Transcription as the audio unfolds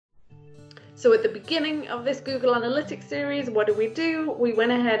So at the beginning of this Google Analytics series, what did we do? We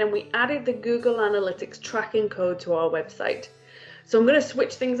went ahead and we added the Google Analytics tracking code to our website. So I'm going to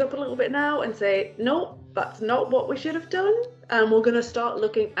switch things up a little bit now and say, no, that's not what we should have done. And we're going to start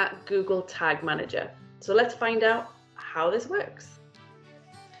looking at Google Tag Manager. So let's find out how this works.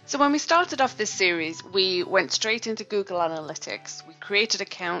 So when we started off this series, we went straight into Google Analytics. We created an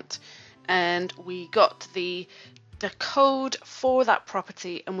account and we got the code for that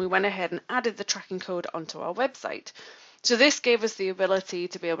property, and we went ahead and added the tracking code onto our website. So this gave us the ability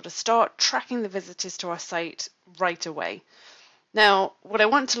to be able to start tracking the visitors to our site right away. Now, what I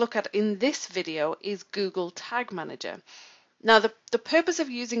want to look at in this video is Google Tag Manager. Now, the purpose of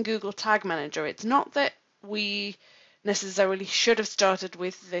using Google Tag Manager, it's not that we necessarily should have started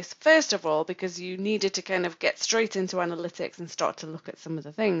with this first of all, because you needed to kind of get straight into analytics and start to look at some of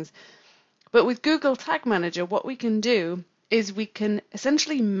the things. But with Google Tag Manager, what we can do is we can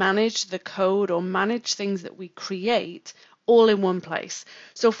essentially manage the code or manage things that we create all in one place.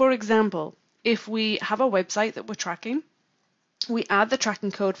 So for example, if we have a website that we're tracking, we add the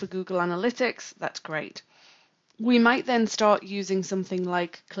tracking code for Google Analytics, that's great. We might then start using something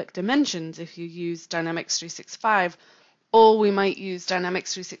like Click Dimensions if you use Dynamics 365, or we might use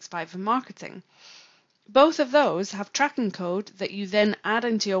Dynamics 365 for marketing. Both of those have tracking code that you then add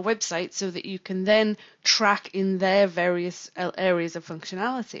into your website so that you can then track in their various areas of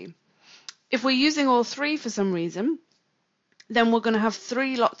functionality. If we're using all three for some reason, then we're going to have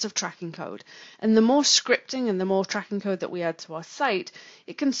three lots of tracking code. And the more scripting and the more tracking code that we add to our site,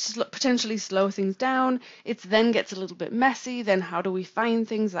 it can potentially slow things down. It then gets a little bit messy. Then how do we find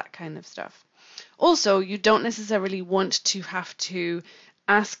things? That kind of stuff. Also, you don't necessarily want to have to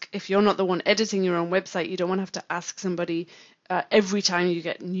ask, if you're not the one editing your own website, you don't want to have to ask somebody every time you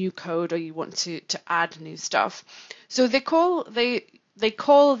get new code or you want to add new stuff. So they call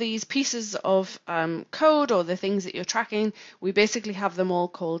these pieces of code or the things that you're tracking, we basically have them all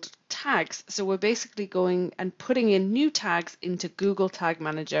called tags. So we're basically going and putting in new tags into Google Tag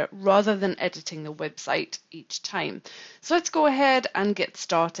Manager rather than editing the website each time. So let's go ahead and get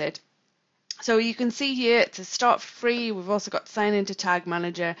started. So you can see here to start free, we've also got sign into Tag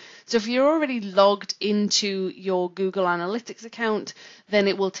Manager. So if you're already logged into your Google Analytics account, then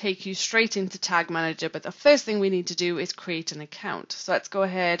it will take you straight into Tag Manager. But the first thing we need to do is create an account. So let's go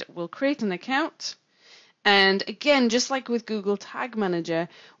ahead, we'll create an account. And again, just like with Google Tag Manager,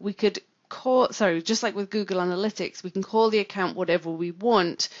 we could just like with Google Analytics, we can call the account whatever we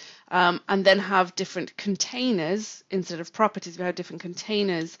want, and then have different containers. Instead of properties, we have different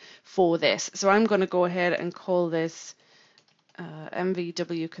containers for this. So I'm going to go ahead and call this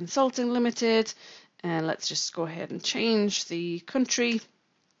MVW Consulting Limited, and let's just go ahead and change the country.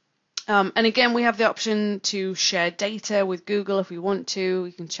 And again, we have the option to share data with Google if we want to.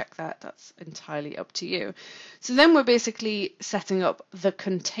 We can check that. That's entirely up to you. So then we're basically setting up the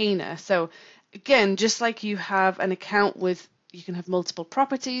container. So again, just like you have an account with, you can have multiple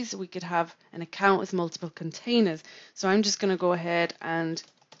properties, we could have an account with multiple containers. So I'm just going to go ahead and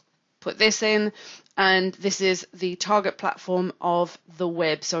put this in, and this is the target platform of the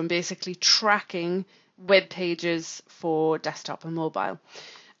web. So I'm basically tracking web pages for desktop and mobile.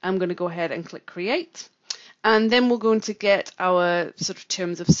 I'm going to go ahead and click create, and then we're going to get our sort of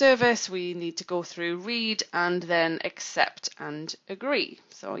terms of service. We need to go through read and then accept and agree.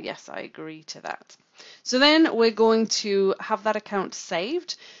 So yes, I agree to that. So then we're going to have that account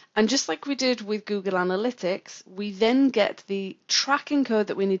saved, and just like we did with Google Analytics, we then get the tracking code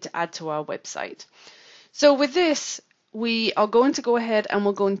that we need to add to our website. So with this, we are going to go ahead and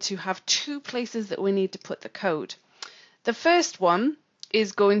we're going to have two places that we need to put the code. The first one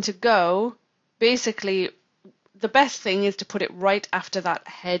is going to go, basically, the best thing is to put it right after that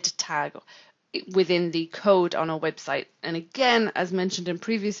head tag within the code on our website. And again, as mentioned in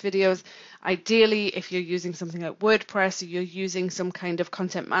previous videos, ideally, if you're using something like WordPress, or you're using some kind of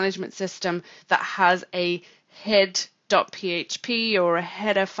content management system that has a head.php or a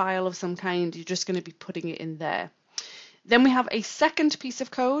header file of some kind, you're just going to be putting it in there. Then we have a second piece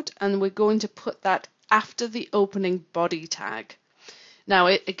of code, and we're going to put that after the opening body tag. Now,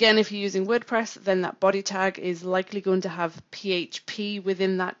 again, if you're using WordPress, then that body tag is likely going to have PHP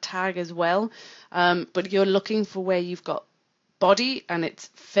within that tag as well. But you're looking for where you've got body and it's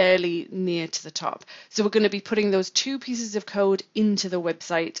fairly near to the top. So we're going to be putting those two pieces of code into the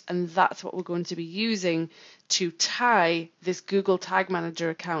website, and that's what we're going to be using to tie this Google Tag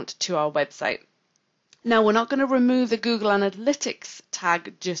Manager account to our website. Now, we're not going to remove the Google Analytics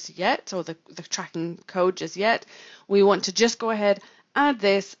tag just yet, or the tracking code just yet. We want to just go ahead, add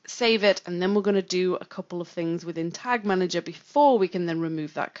this, save it, and then we're going to do a couple of things within Tag Manager before we can then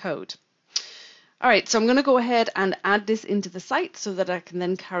remove that code. All right, so I'm going to go ahead and add this into the site so that I can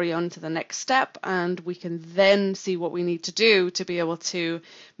then carry on to the next step, and we can then see what we need to do to be able to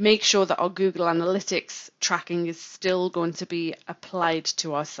make sure that our Google Analytics tracking is still going to be applied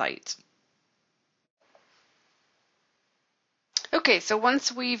to our site. Okay, so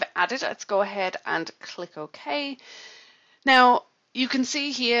once we've added, let's go ahead and click OK. Now, you can see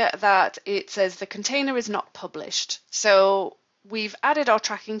here that it says the container is not published. So we've added our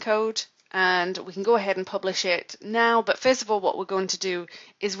tracking code, and we can go ahead and publish it now. But first of all, what we're going to do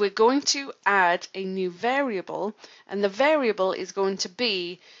is we're going to add a new variable, and the variable is going to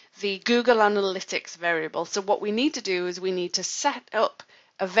be the Google Analytics variable. So what we need to do is we need to set up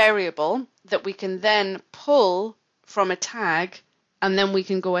a variable that we can then pull from a tag, and then we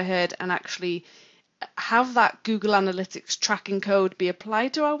can go ahead and actually have that Google Analytics tracking code be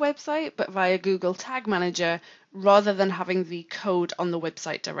applied to our website, but via Google Tag Manager, rather than having the code on the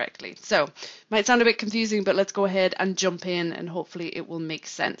website directly. So, might sound a bit confusing, but let's go ahead and jump in and hopefully it will make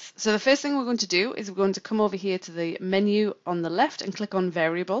sense. So the first thing we're going to do is we're going to come over here to the menu on the left and click on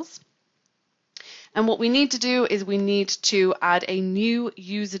Variables. And what we need to do is we need to add a new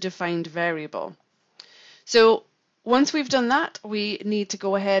user-defined variable. So once we've done that, we need to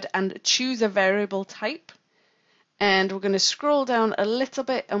go ahead and choose a variable type. And we're going to scroll down a little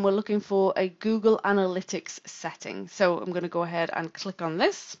bit, and we're looking for a Google Analytics setting. So I'm going to go ahead and click on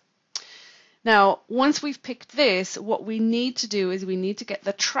this. Now, once we've picked this, what we need to do is we need to get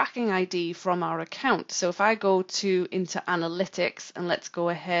the tracking ID from our account. So if I go into Analytics, and let's go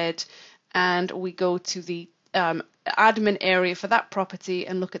ahead and we go to the admin area for that property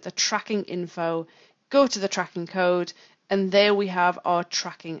and look at the tracking info, go to the tracking code, and there we have our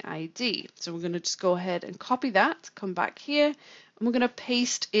tracking ID. So we're going to just go ahead and copy that, come back here, and we're going to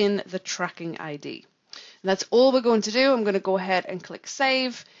paste in the tracking ID. And that's all we're going to do. I'm going to go ahead and click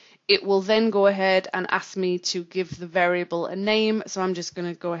Save. It will then go ahead and ask me to give the variable a name. So I'm just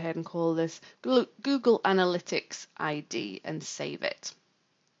going to go ahead and call this Google Analytics ID and save it.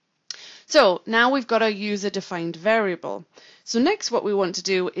 So now we've got our user-defined variable. So next what we want to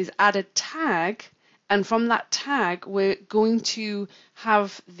do is add a tag. And from that tag, we're going to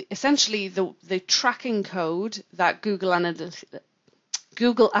have essentially the tracking code that Google Analytics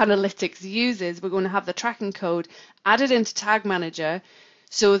uses. We're going to have the tracking code added into Tag Manager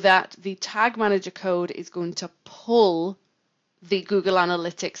so that the Tag Manager code is going to pull the Google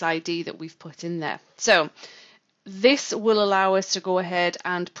Analytics ID that we've put in there. So this will allow us to go ahead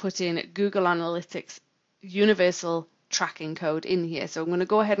and put in Google Analytics universal tracking code in here. So I'm going to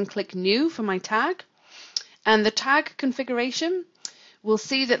go ahead and click New for my tag. And the tag configuration, we'll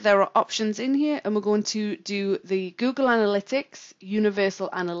see that there are options in here, and we're going to do the Google Analytics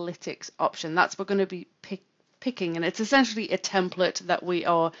Universal Analytics option. That's what we're going to be picking, and it's essentially a template that we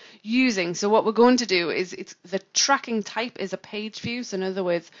are using. So what we're going to do is the tracking type is a page view. So in other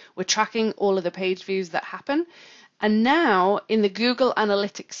words, we're tracking all of the page views that happen. And now in the Google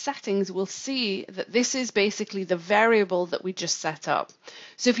Analytics settings, we'll see that this is basically the variable that we just set up.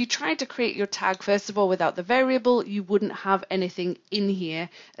 So if you tried to create your tag, first of all, without the variable, you wouldn't have anything in here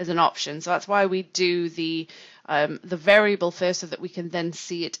as an option. So that's why we do the variable first, so that we can then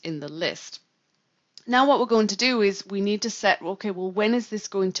see it in the list. Now what we're going to do is we need to set, okay, well, when is this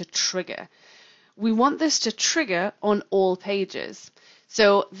going to trigger? We want this to trigger on all pages.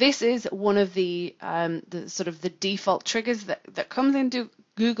 So this is one of the sort of the default triggers that comes into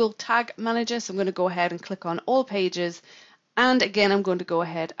Google Tag Manager. So I'm going to go ahead and click on all pages. And again, I'm going to go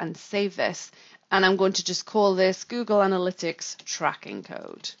ahead and save this. And I'm going to just call this Google Analytics Tracking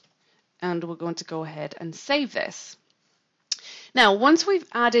Code. And we're going to go ahead and save this. Now, once we've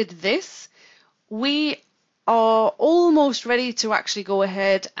added this, we are almost ready to actually go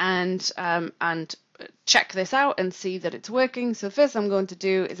ahead and check this out and see that it's working. So first I'm going to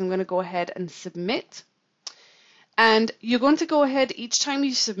do is I'm going to go ahead and submit. And you're going to go ahead, each time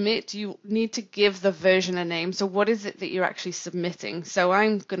you submit, you need to give the version a name. So what is it that you're actually submitting? So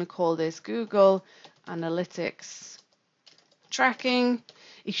I'm going to call this Google Analytics Tracking.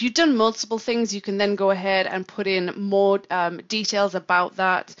 If you've done multiple things, you can then go ahead and put in more details about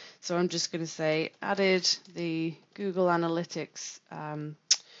that. So I'm just going to say added the Google Analytics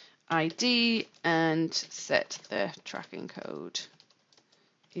ID and set the tracking code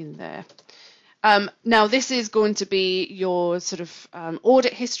in there. Now this is going to be your sort of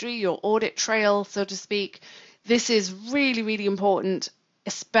audit history, your audit trail, so to speak. This is really, really important,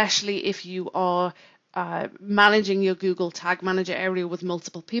 especially if you are managing your Google Tag Manager area with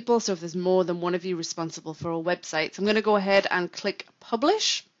multiple people. So if there's more than one of you responsible for a website. So I'm going to go ahead and click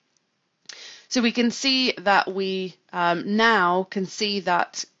Publish. So we can see that we now can see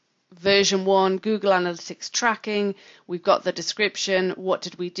that version 1, Google Analytics tracking. We've got the description. What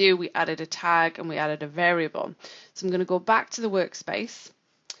did we do? We added a tag and we added a variable. So I'm going to go back to the workspace.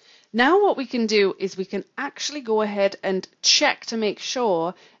 Now what we can do is we can actually go ahead and check to make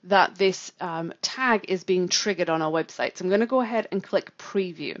sure that this tag is being triggered on our website. So I'm going to go ahead and click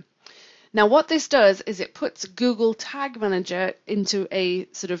Preview. Now what this does is it puts Google Tag Manager into a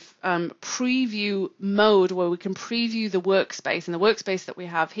sort of preview mode where we can preview the workspace, and the workspace that we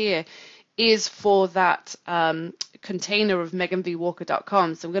have here is for that container of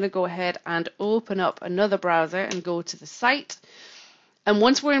meganvwalker.com. So I'm going to go ahead and open up another browser and go to the site. And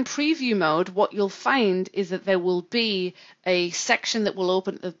once we're in preview mode, what you'll find is that there will be a section that will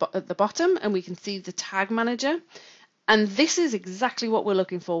open at the bottom, and we can see the Tag Manager. And this is exactly what we're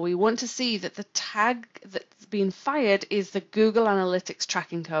looking for. We want to see that the tag that's being fired is the Google Analytics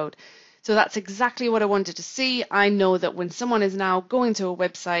tracking code. So that's exactly what I wanted to see. I know that when someone is now going to a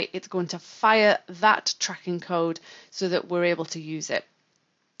website, it's going to fire that tracking code so that we're able to use it.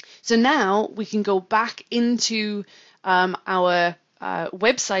 So now we can go back into our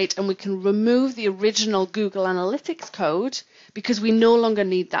website and we can remove the original Google Analytics code because we no longer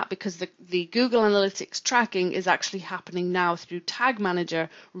need that, because the Google Analytics tracking is actually happening now through Tag Manager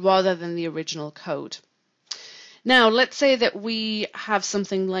rather than the original code. Now let's say that we have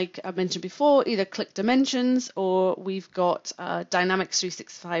something like I mentioned before, either Click Dimensions or we've got Dynamics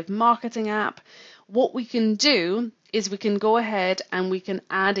 365 marketing app. What we can do is we can go ahead and we can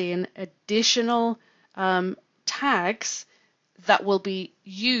add in additional tags that will be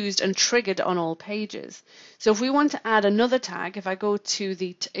used and triggered on all pages. So if we want to add another tag, if I go to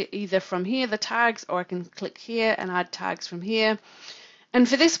the either from here the tags, or I can click here and add tags from here. And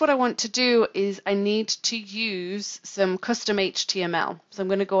for this, what I want to do is I need to use some custom HTML. So I'm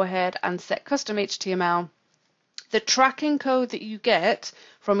going to go ahead and set custom HTML. The tracking code that you get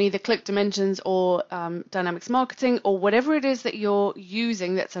from either Click Dimensions or Dynamics Marketing or whatever it is that you're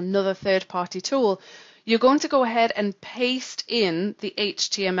using, that's another third-party tool, you're going to go ahead and paste in the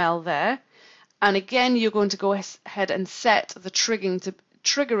HTML there. And again, you're going to go ahead and set the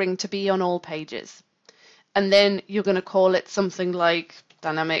triggering to be on all pages. And then you're going to call it something like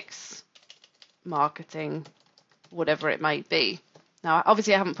Dynamics Marketing, whatever it might be. Now,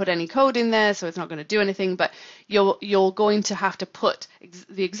 obviously, I haven't put any code in there, so it's not going to do anything, but you're going to have to put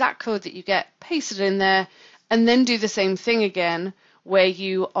the exact code that you get, paste it in there, and then do the same thing again, where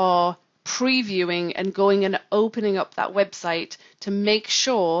you are previewing and going and opening up that website to make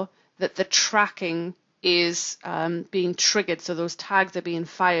sure that the tracking is being triggered, so those tags are being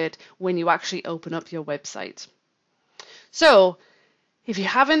fired when you actually open up your website. So if you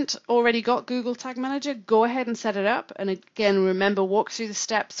haven't already got Google Tag Manager, go ahead and set it up. And again, remember, walk through the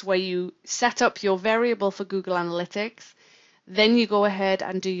steps where you set up your variable for Google Analytics. Then you go ahead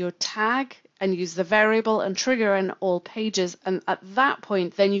and do your tag and use the variable and trigger in all pages. And at that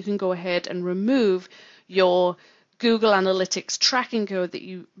point, then you can go ahead and remove your Google Analytics tracking code that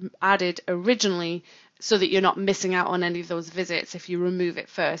you added originally so that you're not missing out on any of those visits if you remove it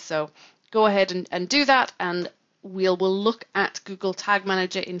first. So go ahead and do that, and we'll look at Google Tag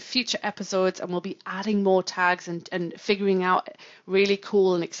Manager in future episodes, and we'll be adding more tags and figuring out really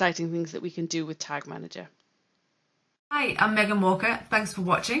cool and exciting things that we can do with Tag Manager. Hi, I'm Megan Walker. Thanks for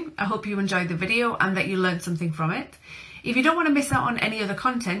watching. I hope you enjoyed the video and that you learned something from it. If you don't want to miss out on any other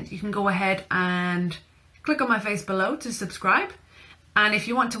content, you can go ahead and click on my face below to subscribe. And if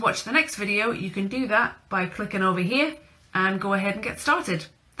you want to watch the next video, you can do that by clicking over here and go ahead and get started.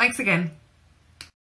 Thanks again.